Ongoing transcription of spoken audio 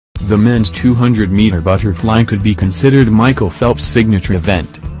The men's 200-meter butterfly could be considered Michael Phelps' signature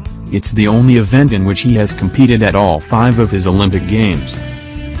event. It's the only event in which he has competed at all 5 of his Olympic Games.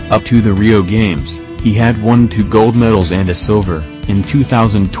 Up to the Rio Games, he had won 2 gold medals and a silver, in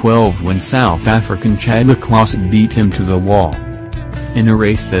 2012 when South African Chad Lacoste beat him to the wall. In a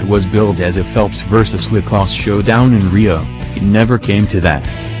race that was billed as a Phelps vs Lacoste showdown in Rio, it never came to that.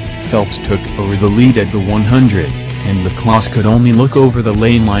 Phelps took over the lead at the 100, and Lacoste could only look over the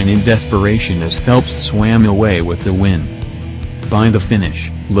lane line in desperation as Phelps swam away with the win. By the finish,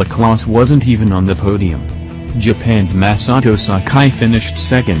 Lacoste wasn't even on the podium. Japan's Masato Sakai finished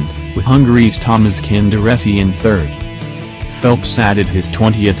second, with Hungary's Thomas Candaresi in third. Phelps added his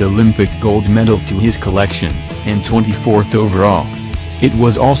 20th Olympic gold medal to his collection, and 24th overall. It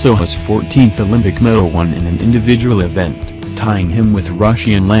was also his 14th Olympic medal won in an individual event, tying him with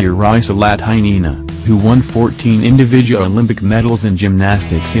Russian Larisa Latynina, who won 14 individual Olympic medals in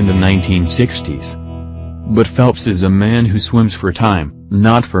gymnastics in the 1960s. But Phelps is a man who swims for time,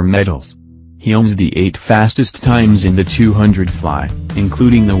 not for medals. He owns the 8 fastest times in the 200 fly,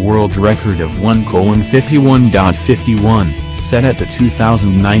 including the world record of 1:51.51, set at the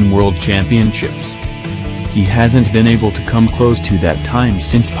 2009 World Championships. He hasn't been able to come close to that time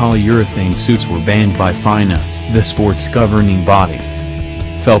since polyurethane suits were banned by FINA, the sport's governing body.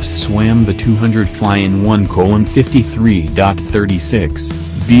 Phelps swam the 200 fly in 1:53.36,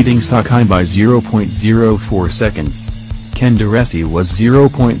 beating Sakai by 0.04 seconds. Candaresi was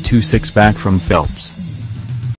 0.26 back from Phelps.